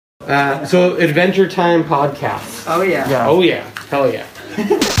So Adventure Time podcast. Oh yeah. Oh yeah. Hell yeah.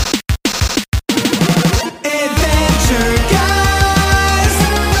 Adventure guys.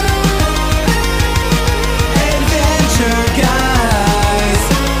 Adventure guys.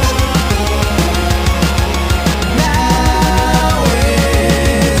 Now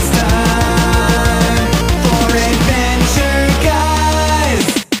it's time for Adventure guys.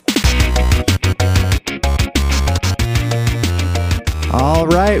 All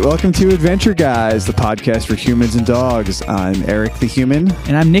right, welcome to Adventure Guys, the podcast for humans and dogs. I'm Eric the Human.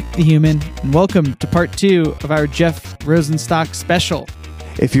 And I'm Nick the Human, and welcome to part 2 of our Jeff Rosenstock special.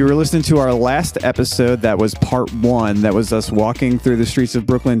 If you were listening to our last episode, that was part 1. That was us walking through the streets of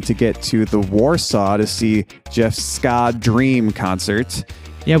Brooklyn to get to the Warsaw to see Jeff's Ska Dream concert.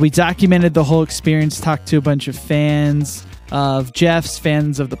 Yeah, we documented the whole experience, talked to a bunch of fans of Jeff's,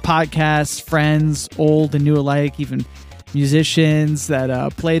 fans of the podcast, friends, old and new alike, even musicians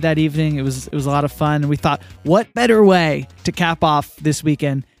that played that evening. It was a lot of fun. And we thought, what better way to cap off this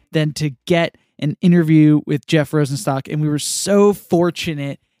weekend than to get an interview with Jeff Rosenstock? And we were so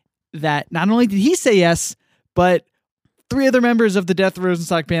fortunate that not only did he say yes, but 3 other members of the Death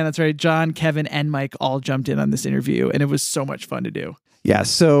Rosenstock band, that's right, John, Kevin, and Mike, all jumped in on this interview. And it was so much fun to do. Yeah,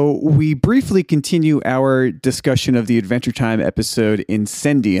 so we briefly continue our discussion of the Adventure Time episode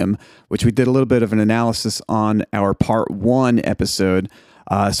Incendium, which we did a little bit of an analysis on our part 1 episode.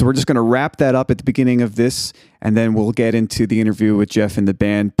 So we're just going to wrap that up at the beginning of this, and then we'll get into the interview with Jeff and the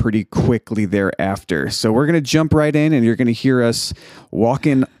band pretty quickly thereafter. So we're going to jump right in, and you're going to hear us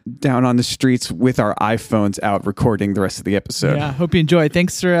walking down on the streets with our iPhones out recording the rest of the episode. Yeah, hope you enjoy.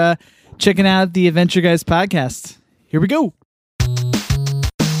 Thanks for checking out the Adventure Guys podcast. Here we go.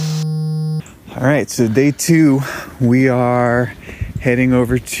 All right, so day 2, we are heading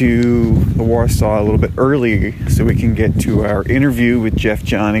over to the Warsaw a little bit early so we can get to our interview with Jeff,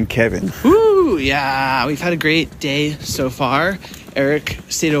 John, and Kevin. Woo! Yeah, we've had a great day so far. Eric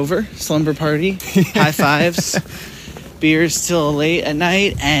stayed over, slumber party, high fives, beers till late at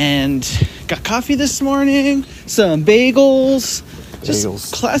night, and got coffee this morning, some bagels.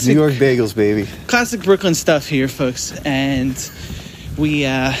 Just classic New York bagels, baby. Classic Brooklyn stuff here, folks. And we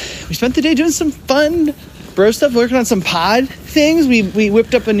spent the day doing some fun bro stuff, working on some pod things. We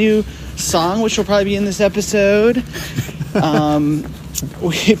whipped up a new song, which will probably be in this episode.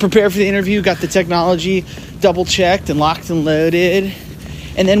 We prepared for the interview, got the technology double checked and locked and loaded,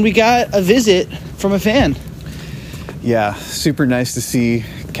 and then we got a visit from a fan. Yeah, super nice to see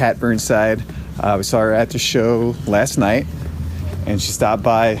Kat Burnside. We saw her at the show last night, and she stopped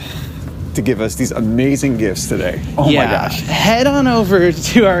by to give us these amazing gifts today. Oh my gosh. Head on over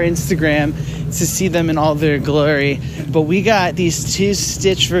to our Instagram to see them in all their glory. But we got these 2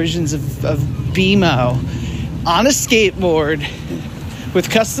 stitch versions of BMO on a skateboard with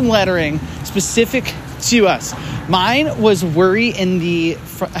custom lettering specific to us. Mine was Worry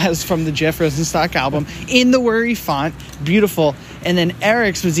as from the Jeff Rosenstock album, in the Worry font, beautiful. And then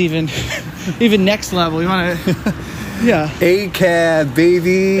Eric's was even next level. You want to... Yeah. ACAB,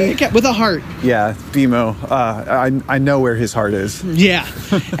 baby. ACAB with a heart. Yeah, BMO. I know where his heart is. Yeah.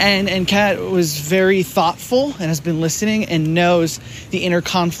 and Kat was very thoughtful and has been listening and knows the inner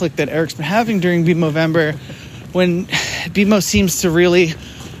conflict that Eric's been having during BMOvember, when BMO seems to really,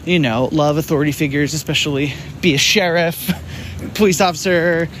 love authority figures, especially be a sheriff, police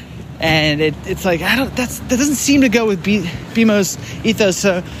officer. And it's like, that doesn't seem to go with BMO's ethos.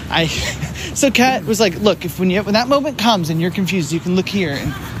 So Kat was like, look, when that moment comes and you're confused, you can look here.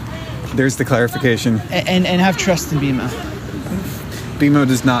 And there's the clarification. And have trust in BMO. BMO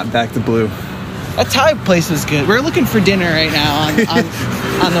does not back the blue. That Thai place was good. We're looking for dinner right now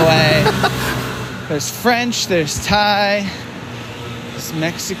on the way. There's French, there's Thai, there's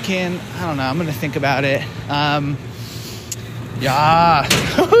Mexican. I don't know. I'm going to think about it. Yeah.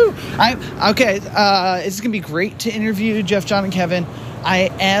 Okay. It's going to be great to interview Jeff, John, and Kevin.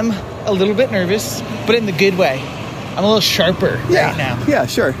 I am a little bit nervous, but in the good way. I'm a little sharper right now. Yeah,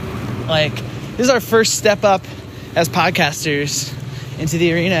 sure. Like, this is our first step up as podcasters into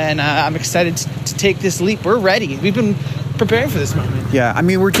the arena, and I'm excited to take this leap. We're ready. We've been preparing for this moment. Yeah, I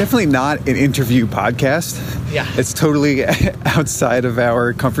mean, we're definitely not an interview podcast. Yeah. It's totally outside of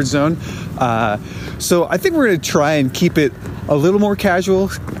our comfort zone. So I think we're going to try and keep it a little more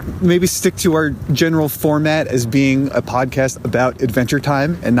casual, maybe stick to our general format as being a podcast about Adventure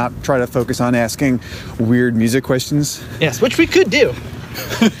Time and not try to focus on asking weird music questions. Yes, which we could do.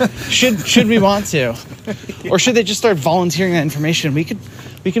 should we want to? Or should they just start volunteering that information? We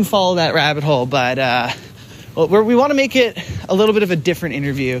can follow that rabbit hole, but we want to make it a little bit of a different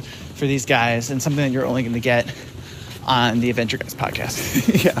interview for these guys and something that you're only going to get on the Adventure Guys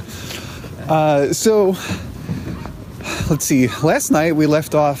podcast. Yeah. So let's see. Last night we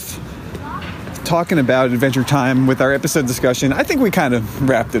left off talking about Adventure Time with our episode discussion. I think we kind of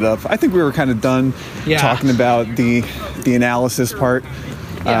wrapped it up. I think we were kind of done talking about the analysis part.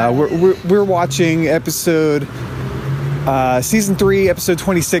 We're watching season 3, episode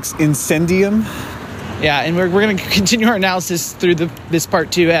 26, Incendium. Yeah, and we're going to continue our analysis through this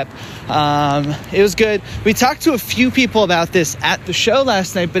part 2 ep. It was good. We talked to a few people about this at the show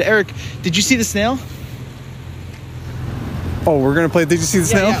last night, but Eric, did you see the snail? Oh, we're going to play Did You See the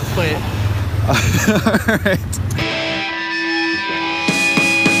Snail? Yeah, let's play it. All right.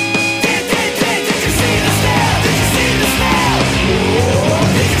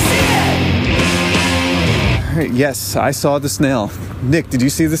 All right, yes, I saw the snail. Nick, did you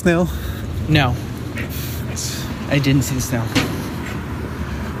see the snail? No. I didn't see the snail.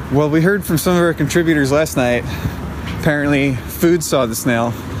 Well, we heard from some of our contributors last night. Apparently, Food saw the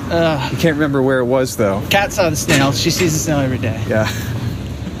snail. I can't remember where it was, though. Kat saw the snail. She sees the snail every day. Yeah.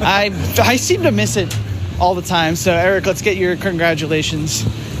 I seem to miss it all the time. So, Eric, let's get your congratulations.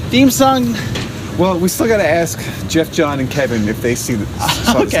 Theme song. Well, we still got to ask Jeff, John, and Kevin if they saw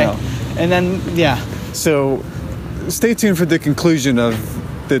the snail. And then, yeah. So, stay tuned for the conclusion of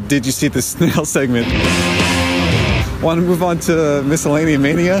the Did You See the Snail segment. Want to move on to Miscellaneous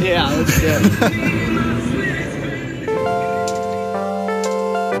Mania? Yeah, let's do it.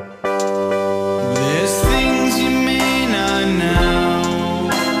 There's things you may not know.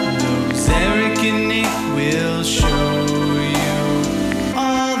 Those Eric and Nick will show you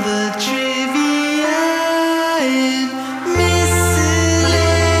all the trivia in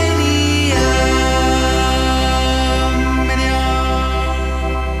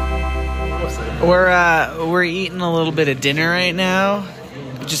We're eating a little bit of dinner right now.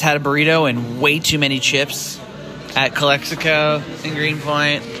 We just had a burrito and way too many chips at Calexico in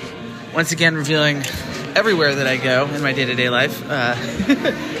Greenpoint. Once again, revealing everywhere that I go in my day-to-day life.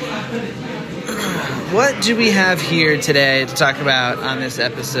 What do we have here today to talk about on this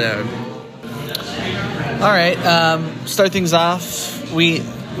episode? All right, start things off. We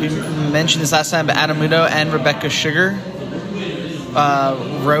mentioned this last time, but Adam Muto and Rebecca Sugar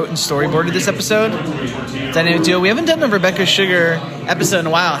wrote and storyboarded this episode. Dynamic duo. We haven't done a Rebecca Sugar episode in a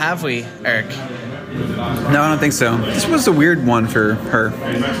while, have we, Eric? No, I don't think so. This was a weird one for her.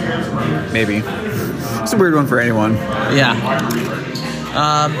 Maybe. It's a weird one for anyone. Yeah.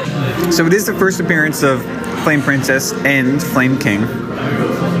 So it is the first appearance of Flame Princess and Flame King.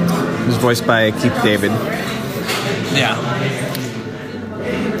 It was voiced by Keith David. Yeah.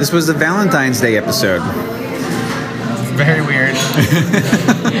 This was a Valentine's Day episode. Very weird.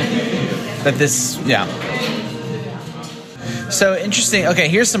 But this, yeah. So interesting. Okay,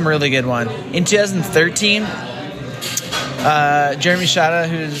 here's some really good one. In 2013, Jeremy Shada,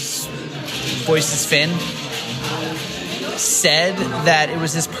 whose voice is Finn, said that it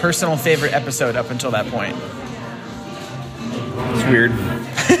was his personal favorite episode up until that point. It's weird.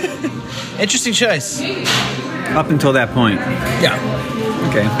 Interesting choice. Up until that point. Yeah.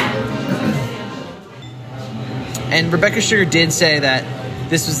 Okay. And Rebecca Sugar did say that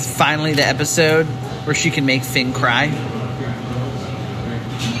this was finally the episode where she can make Finn cry.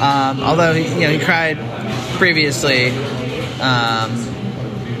 Although he cried previously,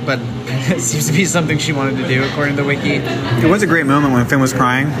 but it seems to be something she wanted to do, according to the wiki. It was a great moment when Finn was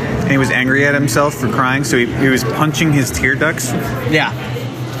crying, and he was angry at himself for crying, so he was punching his tear ducts. Yeah.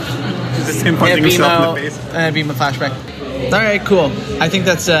 Just him punching himself in the face. Bimo flashback. All right, cool. I think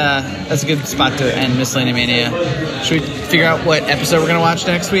that's a good spot to end Miscellaneous Mania. Should we figure out what episode we're gonna watch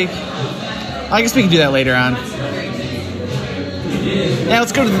next week? I guess we can do that later on. Yeah,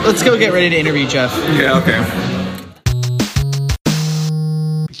 let's go get ready to interview Jeff. Yeah, okay.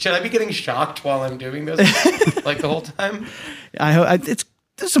 Should I be getting shocked while I'm doing this, like the whole time? I hope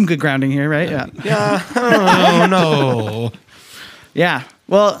there's some good grounding here, right? Yeah. Yeah. Oh no. Yeah.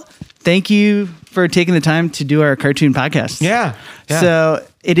 Well, thank you for taking the time to do our cartoon podcast. Yeah. So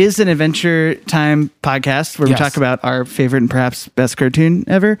it is an Adventure Time podcast where we talk about our favorite and perhaps best cartoon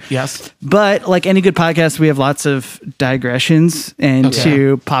ever. Yes. But like any good podcast, we have lots of digressions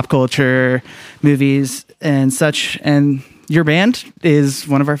into pop culture, movies, and such. And your band is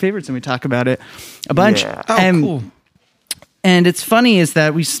one of our favorites, and we talk about it a bunch. Yeah. Oh, cool. And it's funny is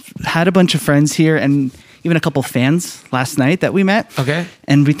that we had a bunch of friends here and even a couple fans last night that we met. Okay.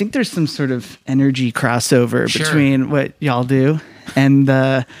 And we think there's some sort of energy crossover between what y'all do and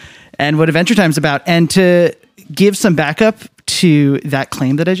what Adventure Time's about. And to give some backup to that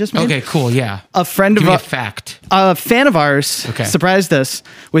claim that I just made. Okay, cool. Yeah. A friend Give of me a a fact. A fan of ours Okay. surprised us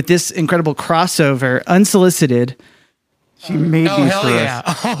with this incredible crossover, unsolicited, She made Oh, these hell for yeah.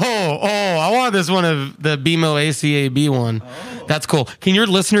 us. I want this one of the BMO ACAB one. That's cool. Can your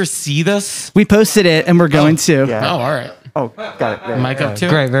listeners see this? We posted it, and we're going to. Yeah. Oh, all right. Oh, got it. There. Mic up too?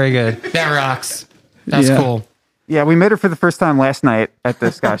 Great, very good. That rocks. That's Yeah. cool. Yeah, we met her for the first time last night at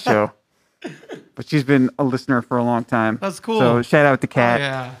the Scott show. But she's been a listener for a long time. That's cool. So shout out to Kat.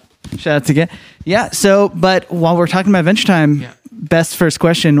 Yeah. Shout out to get. Yeah. So, but while we're talking about Adventure Time, Yeah. best first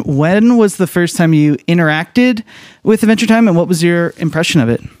question: when was the first time you interacted with Adventure Time, and what was your impression of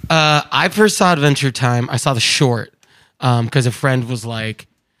it? I first saw Adventure Time. I saw the short because a friend was like,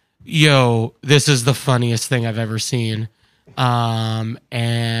 yo, this is the funniest thing I've ever seen.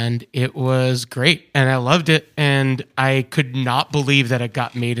 And it was great. And I loved it. And I could not believe that it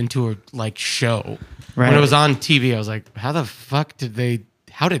got made into a show. Right. When it was on TV, I was like, how the fuck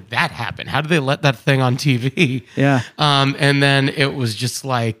how did that happen? How did they let that thing on TV? Yeah. And then it was just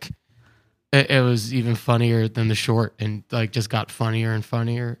like, it was even funnier than the short, and just got funnier and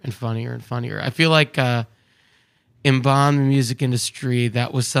funnier and funnier and funnier. I feel like in Bonn, the music industry,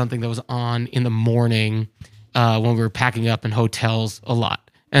 that was something that was on in the morning when we were packing up in hotels a lot.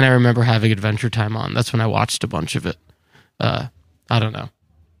 And I remember having Adventure Time on. That's when I watched a bunch of it. I don't know.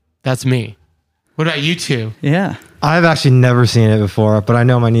 That's me. What about you two? Yeah. I've actually never seen it before, but I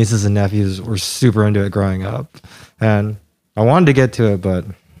know my nieces and nephews were super into it growing up, and I wanted to get to it, but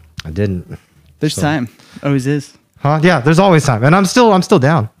I didn't. There's time. Always is. Huh? Yeah, there's always time, and I'm still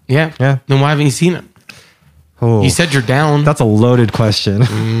down. Yeah. Yeah. Then why haven't you seen it? Oh, You said you're down. that's a loaded question.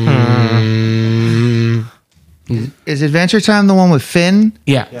 Is Adventure Time the one with Finn?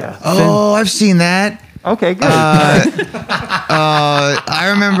 Yeah. Oh, I've seen that. Okay, good. I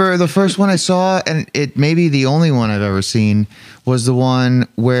remember the first one I saw, and it may be the only one I've ever seen, was the one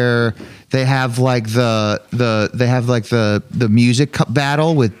where they have the music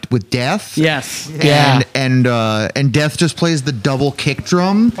battle with Death. Yes. Yeah. And Death just plays the double kick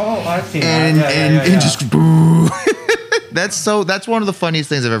drum. Oh, I've seen And just boo. That's one of the funniest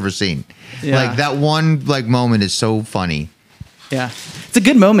things I've ever seen. Yeah. Like that one moment is so funny. Yeah. It's a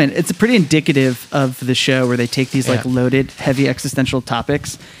good moment. It's pretty indicative of the show where they take these Yeah. loaded, heavy existential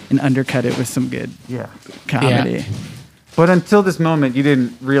topics and undercut it with some good Yeah. comedy. Yeah. But until this moment, you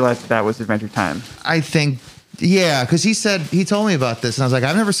didn't realize that was Adventure Time. I think, yeah, because he told me about this, and I was like,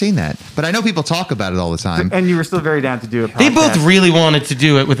 I've never seen that, but I know people talk about it all the time. And you were still very down to do it. They both really wanted to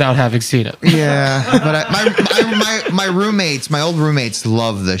do it without having seen it. Yeah, but my roommates, my old roommates,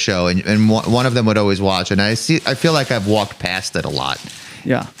 love the show, and one of them would always watch, and I feel like I've walked past it a lot,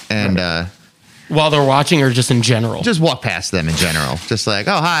 Yeah. and While they're watching, or just in general? just walk past them in general, just like,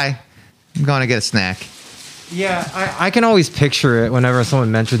 oh hi, I'm going to get a snack. Yeah, I can always picture it whenever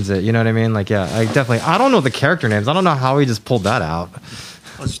someone mentions it. You know what I mean? Like, yeah, I don't know the character names. I don't know how he just pulled that out.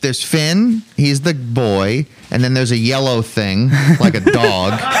 There's Finn, he's the boy, and then there's a yellow thing like a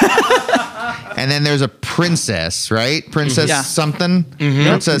dog. And then there's a princess, right? Princess Yeah. something?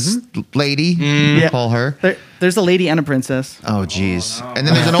 Princess lady, Yeah. call her. There's a lady and a princess. Oh, geez. And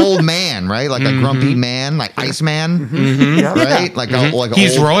then there's an old man, right? Like a grumpy man, like Iceman, right? Like a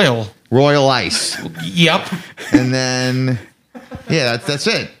He's old royal. Royal Ice. Yep. And then, yeah, that's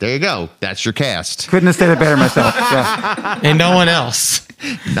it. There you go. That's your cast. Couldn't have said it better myself. Yeah. And no one else.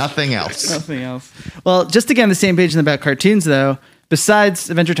 Nothing else. Nothing else. Well, just to get on the same page about cartoons, though, besides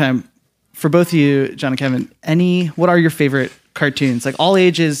Adventure Time, for both of you, John and Kevin, what are your favorite cartoons? Like all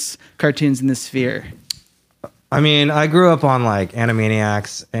ages cartoons in this sphere. I mean, I grew up on like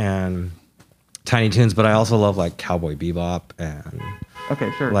Animaniacs and Tiny Toons, but I also love like Cowboy Bebop and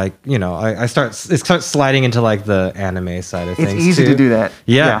Okay, sure. like, you know, it starts sliding into like the anime side of It's things. easy too. to do that.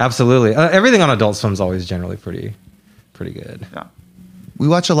 Yeah, absolutely. Everything on Adult Swim is always generally pretty good. Yeah. We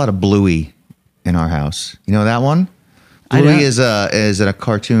watch a lot of Bluey in our house. You know that one? I Bluey don't. is a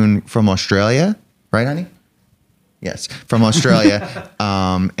cartoon from Australia, right, honey? Yes, from Australia,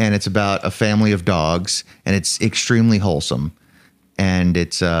 and it's about a family of dogs, and it's extremely wholesome, and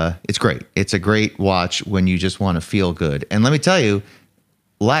it's great. It's a great watch when you just want to feel good. And let me tell you,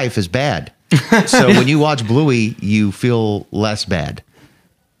 life is bad, so when you watch Bluey, you feel less bad.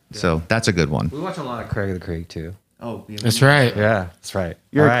 So that's a good one. We watch a lot of Craig of the Creek too. Oh, That's right. Yeah, that's right.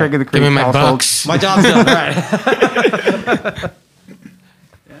 You're All a Craig of the Give Creek me my household. bucks. My job's done. Right.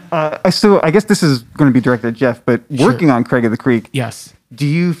 I guess this is going to be directed at Jeff, but working on Craig of the Creek, Yes. do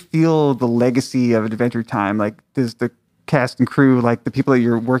you feel the legacy of Adventure Time? Like, does the cast and crew, like the people that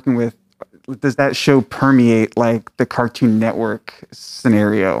you're working with, does that show permeate like the Cartoon Network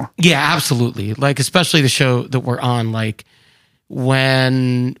scenario? Yeah, absolutely. Like, especially the show that we're on, like,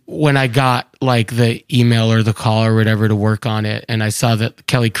 when I got like the email or the call or whatever to work on it, and I saw that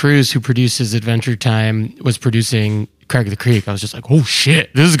Kelly Cruz, who produces Adventure Time, was producing Craig of the Creek, I was just like, oh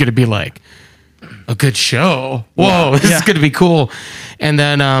shit, this is gonna be like a good show. Whoa, this is gonna be cool. And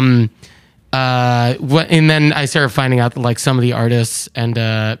then and then I started finding out that like some of the artists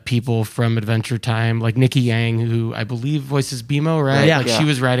and people from Adventure Time, like Nikki Yang, who I believe voices BMO, right? Yeah. Like she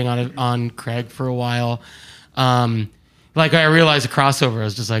was writing on Craig for a while. Like I realized a crossover. I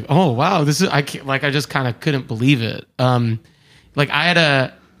was just like, oh wow, this is I just kind of couldn't believe it. Like I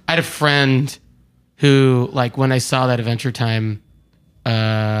had a friend who, like, when I saw that Adventure Time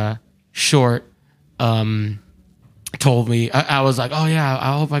short, told me, I was like, oh yeah,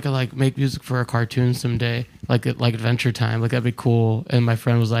 I hope I could like make music for a cartoon someday, like Adventure Time, like that'd be cool. And my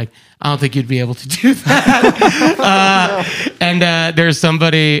friend was like, I don't think you'd be able to do that. And there's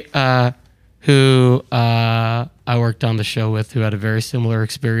somebody who I worked on the show with who had a very similar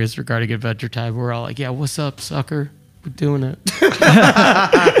experience regarding Adventure Time. We're all like, yeah, what's up, sucker? We're doing it.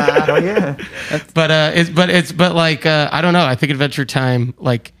 Oh yeah. But like I don't know. I think Adventure Time,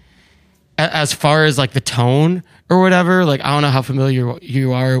 like as far as like the tone or whatever, like I don't know how familiar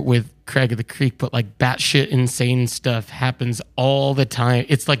you are with Craig of the Creek, but like batshit insane stuff happens all the time.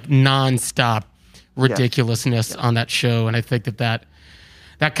 It's like nonstop ridiculousness on that show, and I think that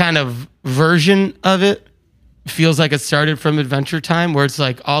kind of version of it feels like it started from Adventure Time, where it's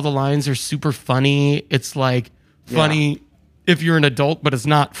like all the lines are super funny. It's like funny if you're an adult, but it's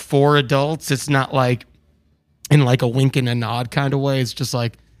not for adults. It's not like in like a wink and a nod kind of way. It's just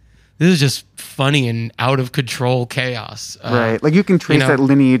like, this is just funny and out of control chaos. Right. Like you can trace that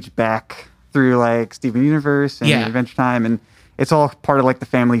lineage back through like Steven Universe and Adventure Time, and it's all part of like the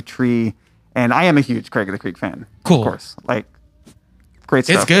family tree. And I am a huge Craig of the Creek fan. Cool. Of course. Like, great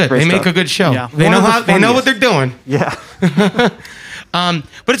stuff. It's good. Great They stuff. make a good show. Yeah. They know what they're doing. Yeah.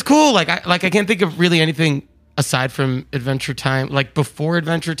 But it's cool. Like I can't think of really anything aside from Adventure Time, like before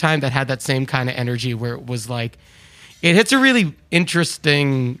Adventure Time, that had that same kind of energy where it was like, it hits a really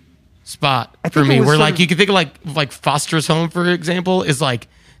interesting spot for me, where like you can think of like Foster's Home, for example, is like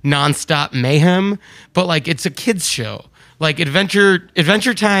nonstop mayhem, but like it's a kids show. Like Adventure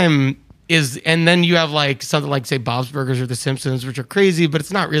Time is, and then you have like something like say Bob's Burgers or The Simpsons, which are crazy, but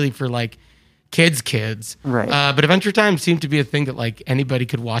it's not really for like kids. Right. But Adventure Time seemed to be a thing that like anybody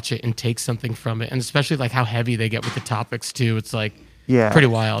could watch it and take something from it, and especially like how heavy they get with the topics too. It's like pretty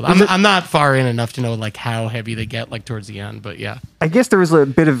wild. I'm not far in enough to know like how heavy they get like towards the end, but yeah. I guess there was a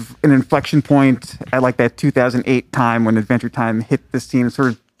bit of an inflection point at like that 2008 time when Adventure Time hit the scene and sort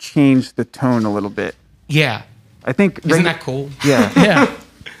of changed the tone a little bit. Yeah. I think Isn't that cool? Yeah. Yeah.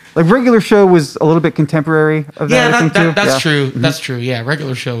 Like regular show was a little bit contemporary of that. I think, too. That's true. Mm-hmm. That's true. Yeah,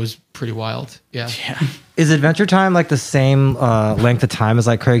 regular show was pretty wild. Yeah. Is Adventure Time like the same length of time as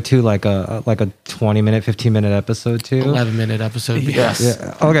like Craig too, like a 20-minute, 15-minute episode too? 11-minute episode. Yes.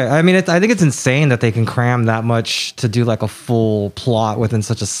 Yeah. Okay. I mean, I think it's insane that they can cram that much to do like a full plot within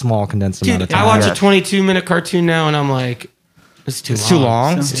such a small condensed amount of time. I watch a 22-minute cartoon now, and I'm like, it's too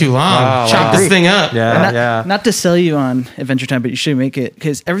long. It's too long. Oh, Chop this thing up. Yeah. Not to sell you on Adventure Time, but you should make it,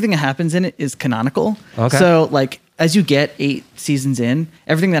 because everything that happens in it is canonical. Okay. So like as you get 8 seasons in,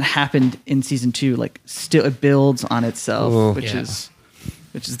 everything that happened in season 2 like still it builds on itself, Ooh. which is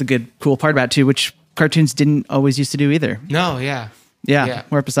the cool part about it too, which cartoons didn't always used to do either. No. Yeah. Yeah,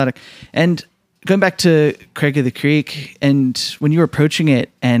 more episodic. And going back to Craig of the Creek, and when you were approaching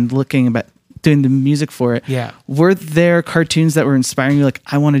it and looking about doing the music for it, were there cartoons that were inspiring you, like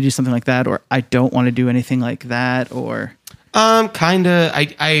I want to do something like that, or I don't want to do anything like that, or kind of.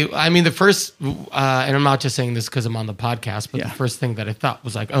 I mean, the first, and I'm not just saying this because I'm on the podcast, but the first thing that I thought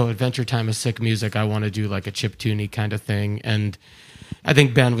was like, oh, Adventure Time is sick music. I want to do like a chiptune kind of thing. And I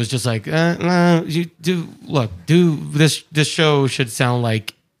think Ben was just like, you do this show should sound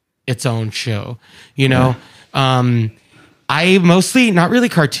like its own show, you know? I mostly, not really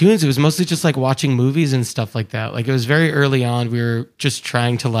cartoons. It was mostly just like watching movies and stuff like that. Like it was very early on. We were just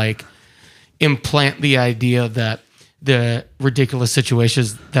trying to like implant the idea that the ridiculous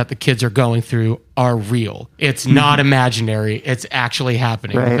situations that the kids are going through are real. It's not imaginary. It's actually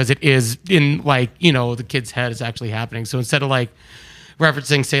happening because it is in like, you know, the kid's head is actually happening. So instead of like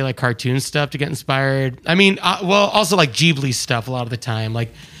referencing, say, like cartoon stuff to get inspired, I mean, well, also like Ghibli stuff a lot of the time,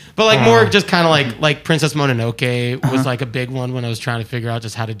 like, but like more just kind of like Princess Mononoke was like a big one when I was trying to figure out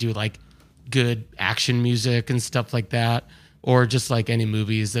just how to do like good action music and stuff like that, or just like any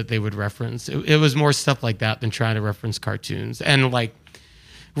movies that they would reference. It was more stuff like that than trying to reference cartoons and like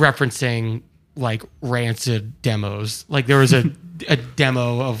referencing like rancid demos. Like there was a a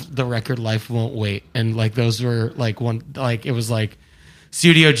demo of the record Life Won't Wait, and like those were like it was like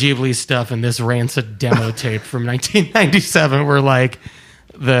Studio Ghibli stuff, and this rancid demo tape from 1997 were like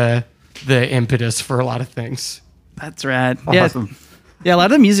the impetus for a lot of things. That's rad. Awesome. Yeah, a lot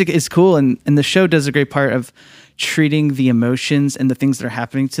of the music is cool, and the show does a great part of treating the emotions and the things that are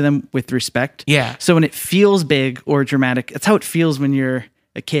happening to them with respect. Yeah. So when it feels big or dramatic, that's how it feels when you're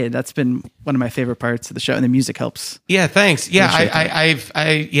a kid. That's been one of my favorite parts of the show, and the music helps. Yeah, thanks. Yeah, I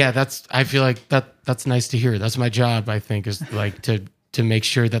feel like that's nice to hear. That's my job, I think, is like to make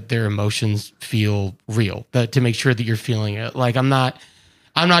sure that their emotions feel real. To make sure that you're feeling it. Like I'm not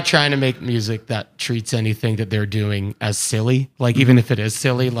trying to make music that treats anything that they're doing as silly. Like even if it is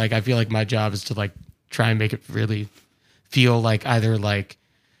silly, like I feel like my job is to like try and make it really feel like either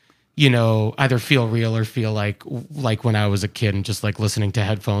feel real or feel like when I was a kid and just like listening to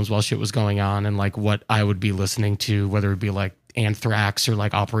headphones while shit was going on, and like what I would be listening to, whether it be like Anthrax or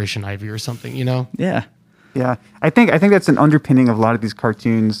like Operation Ivy or something, you know? Yeah. Yeah, I think that's an underpinning of a lot of these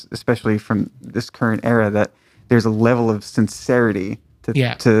cartoons, especially from this current era, that there's a level of sincerity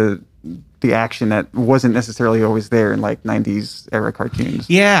to the action that wasn't necessarily always there in like 90s era cartoons.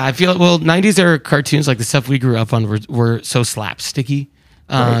 Yeah, I feel 90s era cartoons, like the stuff we grew up on, were so slapsticky.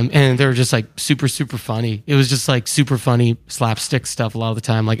 And they were just like super, super funny. It was just like super funny slapstick stuff a lot of the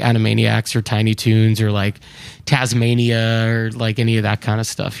time, like Animaniacs or Tiny Toons or like Tasmania or like any of that kind of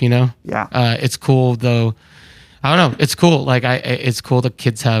stuff, you know? Yeah. It's cool though. I don't know. It's cool. Like it's cool that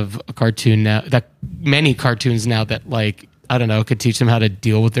kids have a cartoon now, that many cartoons now that like, I don't know, could teach them how to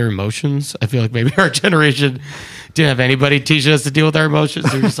deal with their emotions. I feel like maybe our generation didn't have anybody teaching us to deal with our emotions.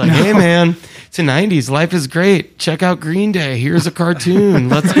 They're just like, hey man, it's the 90s. Life is great. Check out Green Day. Here's a cartoon.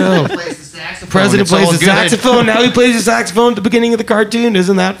 Let's go. President plays the saxophone. Now he plays the saxophone at the beginning of the cartoon.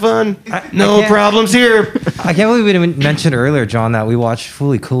 Isn't that fun? No problems here. I can't believe we didn't mention earlier, John, that we watched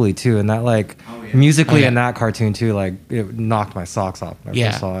Fooly Cooley too, and that like musically in that cartoon too, like it knocked my socks off when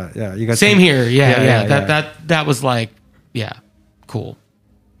I first saw it. Yeah, you guys. Same here. Yeah. That was like, yeah, cool.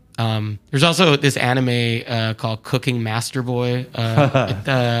 There's also this anime called Cooking Master Boy.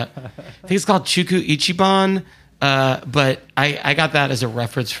 I think it's called Chuku Ichiban. But I got that as a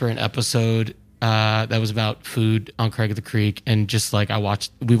reference for an episode that was about food on Craig of the Creek, and just like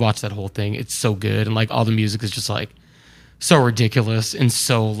we watched that whole thing. It's so good, and like all the music is just like so ridiculous and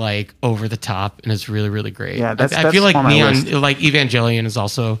so like over the top, and it's really, really great. Yeah, I feel like like Evangelion is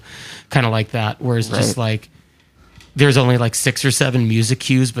also kind of like that, where it's just like there's only like 6 or 7 music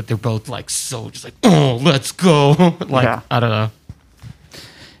cues, but they're both like so just like, oh, let's go. Like I don't know.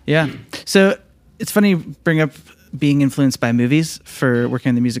 Yeah. So it's funny you bring up being influenced by movies for working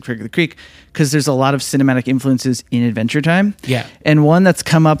on the music for the Creek, because there's a lot of cinematic influences in Adventure Time. Yeah. And one that's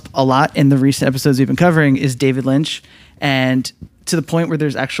come up a lot in the recent episodes we've been covering is David Lynch, and to the point where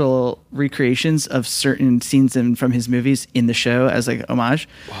there's actual recreations of certain scenes from his movies in the show as like homage.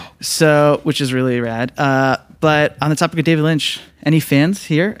 Wow. So, which is really rad. But on the topic of David Lynch, any fans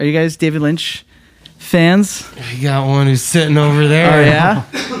here? Are you guys David Lynch fans? You got one who's sitting over there. Oh yeah.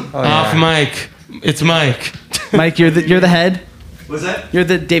 Off mic. It's Mike. Mike, you're the head. What's that? You're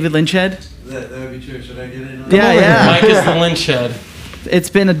the David Lynch head. That would be true. Should I get in on Yeah. Mike is the Lynch head. It's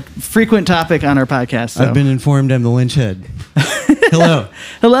been a frequent topic on our podcast. So. I've been informed I'm the Lynch head. Hello.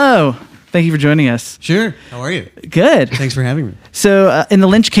 Hello. Thank you for joining us. Sure. How are you? Good. Thanks for having me. So, in the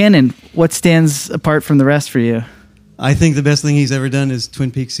Lynch canon, what stands apart from the rest for you? I think the best thing he's ever done is Twin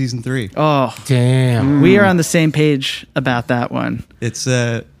Peaks season 3. Oh, damn! We are on the same page about that one. It's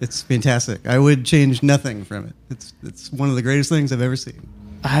fantastic. I would change nothing from it. It's one of the greatest things I've ever seen.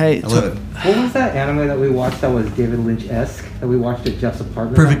 I love it. What was that anime that we watched that was David Lynch-esque that we watched at Jeff's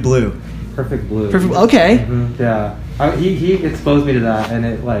apartment? Perfect Blue. Perfect Blue. Okay. Mm-hmm. Yeah. He exposed me to that, and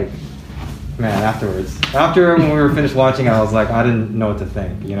it like, man, after when we were finished watching it, I was like, I didn't know what to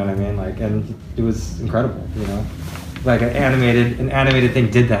think. You know what I mean? Like, and it was incredible. You know, like an animated thing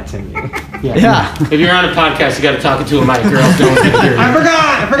did that to me. Yeah. If you're on a podcast, you got to talk into a mic, or else no one's gonna hear you.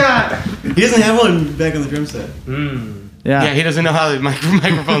 I forgot. He doesn't have one back on the drum set. Yeah, he doesn't know how the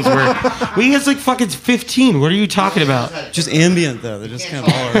microphones work. Well, he has like fucking 15. What are you talking about? Just ambient though. They're just kind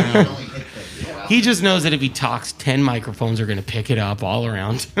of all around. He just knows that if he talks, 10 microphones are going to pick it up all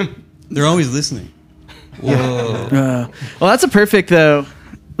around. They're always listening. Whoa. Well, that's a perfect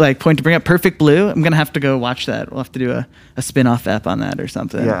point to bring up. Perfect Blue. I'm gonna have to go watch that. We'll have to do a spin-off ep on that or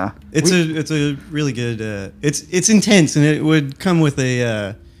something. Yeah, it's a really good. It's intense, and it would come with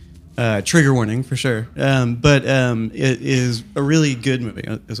a trigger warning for sure. But it is a really good movie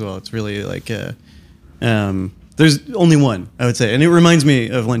as well. It's really like there's only one, I would say, and it reminds me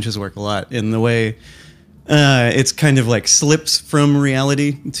of Lynch's work a lot in the way it's kind of like slips from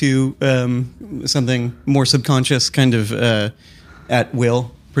reality to something more subconscious, kind of at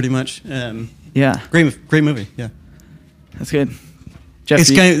will, pretty much. Yeah. Great movie. Yeah. That's good. Jeff, It's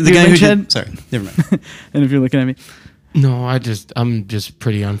you, the you guy who Lynch head? did, sorry, never mind. And if you're looking at me, No, I'm just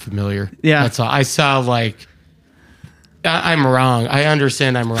pretty unfamiliar. Yeah. That's all. I saw like, I'm wrong. I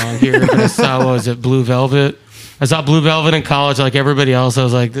understand I'm wrong here, but I saw, what was it, Blue Velvet? I saw Blue Velvet in college like everybody else. I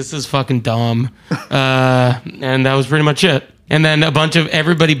was like, this is fucking dumb. And that was pretty much it. And then a bunch of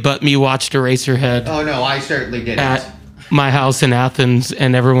everybody but me watched Eraserhead Oh no, I certainly didn't. at my house in Athens,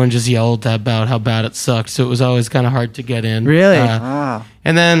 and everyone just yelled about how bad it sucked. So it was always kind of hard to get in. Really? Wow.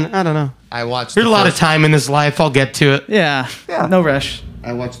 And then, I don't know. I watched. There's the a lot of first- time in this life. I'll get to it. yeah, no rush.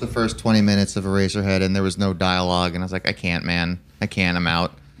 I watched the first 20 minutes of Eraserhead, and there was no dialogue, and I was like, I can't, man. I can't. I'm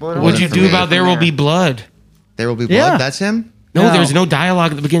out. What'd you do about There Will Be Blood? There Will Be Blood? Yeah. That's him? No, No. there's no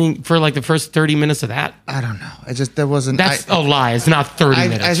dialogue at the beginning for like the first 30 minutes of that. I don't know. I just, there wasn't. That's a lie. It's not 30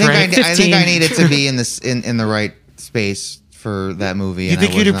 minutes, I think right? I think I 15. needed to be in this in the right space for that movie. You and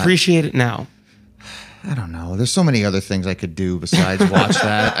think I you'd was not. appreciate it now? I don't know. There's so many other things I could do besides watch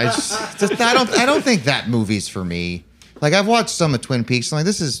that. I don't think that movie's for me. Like I've watched some of Twin Peaks. And like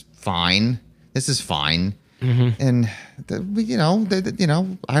this is fine. This is fine. Mm-hmm. And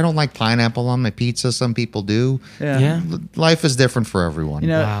I don't like pineapple on my pizza. Some people do. Yeah. Life is different for everyone. You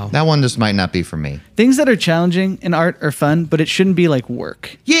know, Wow. That one just might not be for me. things that are challenging in art are fun, but it shouldn't be like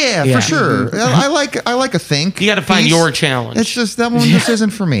work. Yeah, Yeah. for sure. I like a think. You got to find piece. your challenge. It's just that one just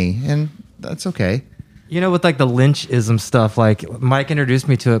isn't for me, and that's okay. You know, with like the Lynchism stuff, like Mike introduced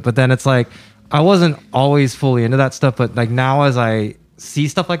me to it, but then it's like I wasn't always fully into that stuff, but like now as I see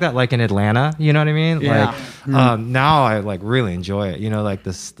stuff like that, like in Atlanta, you know what I mean? Yeah. Like now I like really enjoy it. You know, like the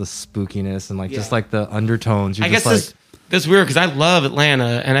spookiness and like just like the undertones. You're I just guess like, this weird because I love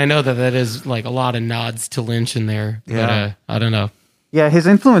Atlanta, and I know that is like a lot of nods to Lynch in there. Yeah. But I don't know. Yeah, his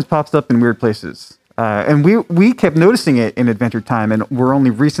influence pops up in weird places. And we kept noticing it in Adventure Time, and we're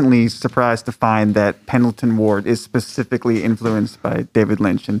only recently surprised to find that Pendleton Ward is specifically influenced by David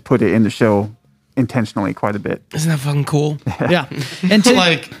Lynch and put it in the show intentionally quite a bit. Isn't that fucking cool? Yeah. And to,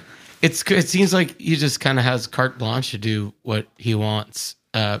 Like, it seems like he just kind of has carte blanche to do what he wants,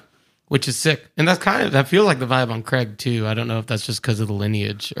 which is sick. And that's that feels like the vibe on Craig too. I don't know if that's just because of the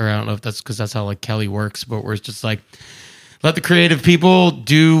lineage, or I don't know if that's because that's how like Kelly works, but where it's just like, let the creative people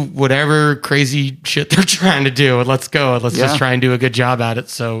do whatever crazy shit they're trying to do, and let's go. And let's just try and do a good job at it,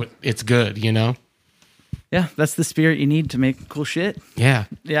 so it's good, you know? yeah, that's the spirit you need to make cool shit. Yeah.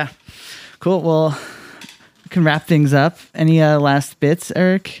 Yeah. Cool. Well, we can wrap things up. Any last bits,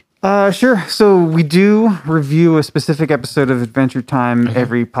 Eric? Sure. So we do review a specific episode of Adventure Time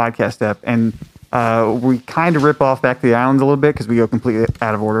every podcast ep, and we kind of rip off Back to the Island a little bit because we go completely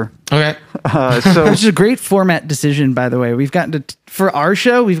out of order. Okay. So Which is a great format decision, by the way. We've gotten to, for our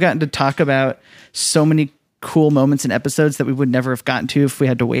show, we've gotten to talk about so many cool moments in episodes that we would never have gotten to if we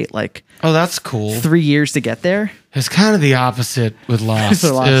had to wait like Oh, that's cool. 3 years to get there. It's kind of the opposite with Lost.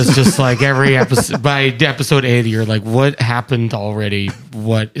 For Lost. It was just like every episode, by episode 80, you're like, what happened already?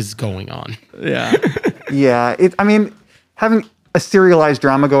 What is going on? Yeah. yeah, I mean, having a serialized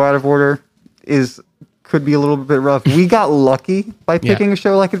drama go out of order could be a little bit rough. We got lucky by picking a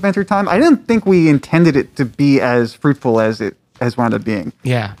show like Adventure Time. I didn't think we intended it to be as fruitful as it has wound up being.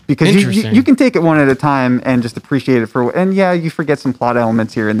 Yeah. Because Interesting. you can take it one at a time and just appreciate it and yeah, you forget some plot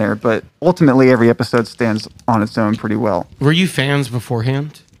elements here and there, but ultimately every episode stands on its own pretty well. Were you fans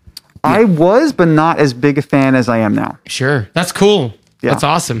beforehand? I was, but not as big a fan as I am now. Sure. That's cool. Yeah. That's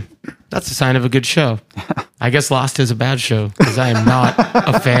awesome. That's a sign of a good show. I guess Lost is a bad show because I am not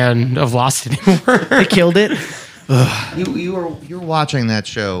a fan of Lost anymore. They killed it. You're watching that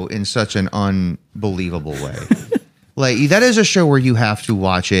show in such an unbelievable way. Like that is a show where you have to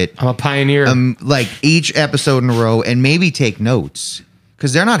watch it. I'm a pioneer. Like each episode in a row, and maybe take notes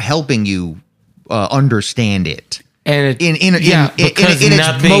because they're not helping you understand it. And in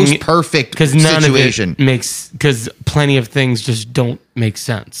its most perfect situation. Because plenty of things just don't make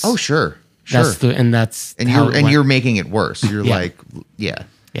sense. Oh sure. You're making it worse. You're like, yeah,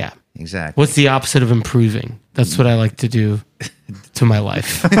 exactly. What's the opposite of improving? That's what I like to do to my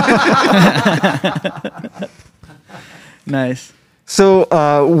life. Nice.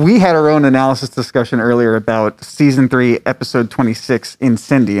 So we had our own analysis discussion earlier about season 3, episode 26,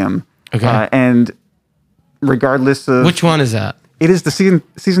 Incendium. Okay. And regardless of which one is that? It is the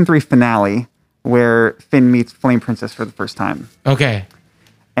season 3 finale where Finn meets Flame Princess for the first time. Okay.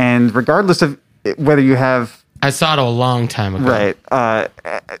 And regardless of whether you have... I saw it a long time ago. Right.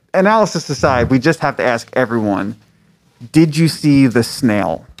 Analysis aside, we just have to ask everyone, did you see the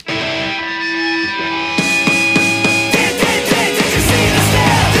snail?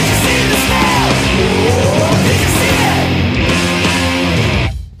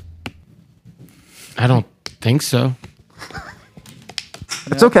 I don't think so.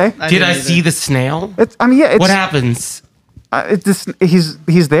 It's okay. Did I see the snail? It's what happens? It's just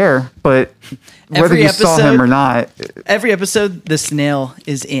he's there, but whether Every you saw him or not, Every episode, the snail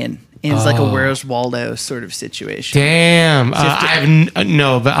is in. And it's like a Where's Waldo sort of situation. Damn.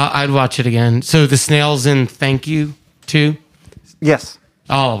 No, but I'd watch it again. So the snail's in Thank You too? yes,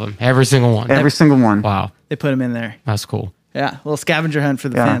 All of them. Every single one. every single one. Wow. They put him in there. That's cool. Yeah, a little scavenger hunt for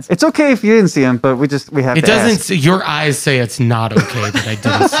the Yeah. fans. It's okay if you didn't see him, but we have It to doesn't. ask. Your eyes say it's not okay that I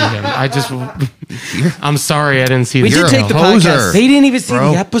didn't see him. I'm sorry I didn't see. We the did snail. take the Poser. podcast. They didn't even see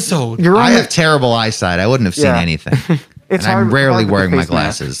Bro. the episode. You're I on have terrible eyesight. I wouldn't have seen Yeah. anything. It's and I'm hard- rarely hard with the wearing my face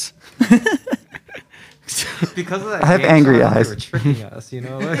mask. glasses. Because of that I have game angry show, eyes. They were tricking us, you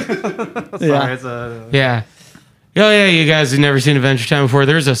know. Sorry, Yeah. it's a Yeah. Oh yeah, you guys have never seen Adventure Time before.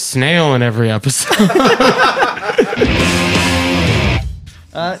 There's a snail in every episode.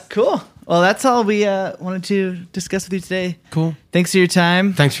 Cool. Well, that's all we wanted to discuss with you today. Cool. Thanks for your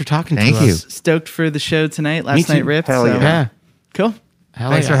time. Thanks for talking Thank to you. us. Stoked for the show tonight. Me Last too. night ripped. Hell so. yeah. Yeah. Cool.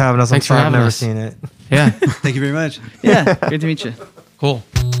 Hell Thanks yeah. for having us. Thanks I'm for sorry I've having never us. seen it. Yeah. Thank you very much. Yeah. Great to meet you. Cool.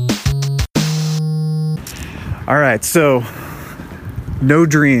 All right, so No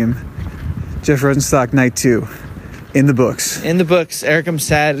Dream, Jeff Rosenstock Night 2 in the books. In the books, Eric, I'm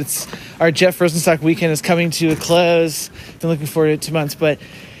sad. It's our Jeff Rosenstock weekend is coming to a close. Been looking forward to it 2 months, but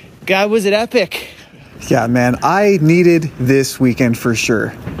God, was it epic? Yeah, man, I needed this weekend for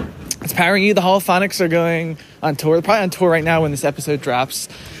sure. It's powering you. The Holophonics are going on tour. They're probably on tour right now when this episode drops.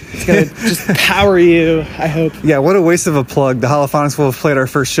 It's gonna just power you, I hope. Yeah, what a waste of a plug. The Holophonics will have played our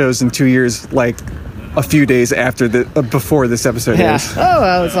first shows in 2 years, like a few days after before this episode Yeah. airs. Oh,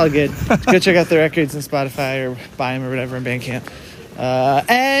 well, it's all good. Go check out the records on Spotify or buy them or whatever in Bandcamp.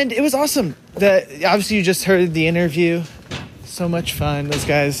 And it was awesome. Obviously, you just heard the interview. So much fun. Those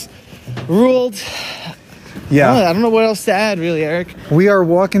guys ruled. Yeah. I don't know what else to add, really, Eric. We are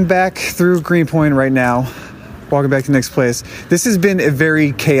walking back through Greenpoint right now, walking back to the next place. This has been a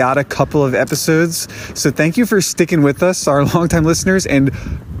very chaotic couple of episodes, so thank you for sticking with us, our longtime listeners, and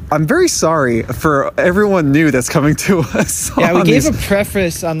I'm very sorry for everyone new that's coming to us. Yeah, we on gave these- a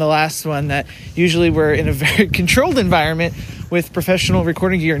preface on the last one that usually we're in a very controlled environment with professional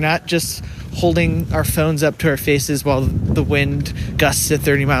recording gear, not just holding our phones up to our faces while the wind gusts at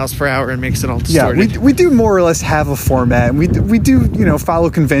 30 miles per hour and makes it all distorted. Yeah, we do more or less have a format, and we do follow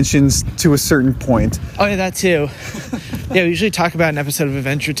conventions to a certain point. Oh, yeah, that too. Yeah, we usually talk about an episode of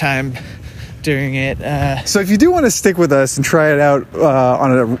Adventure Time during it. So if you do want to stick with us and try it out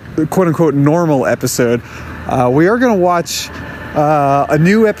on a quote-unquote normal episode, we are going to watch a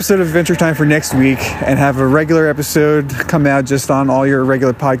new episode of Adventure Time for next week and have a regular episode come out just on all your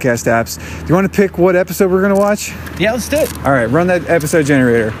regular podcast apps. Do you want to pick what episode we're going to watch? Yeah, let's do it. All right, run that episode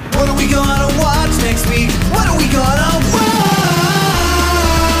generator. What are we gonna watch next week? What are we gonna watch?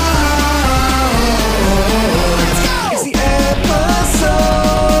 It's the episode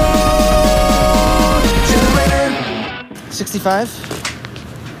generator. 65?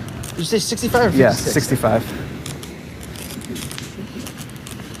 Did you say 65 or 56? Yeah, 65.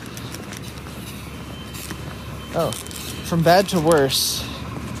 Oh, from bad to worse.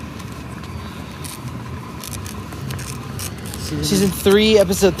 Season 3,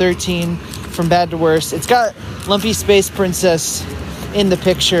 episode 13, From Bad to Worse. It's got Lumpy Space Princess in the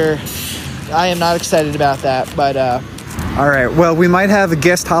picture. I am not excited about that, but All right, well, we might have a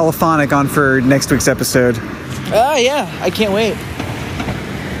guest holophonic on for next week's episode. yeah, I can't wait.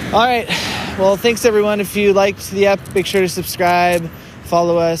 All right, well, thanks everyone. If you liked the app, make sure to subscribe,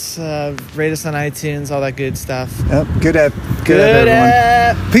 follow us, rate us on iTunes, all that good stuff. Yep, good app, Good everyone.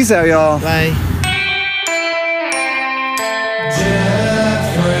 app. Peace out, y'all. Bye.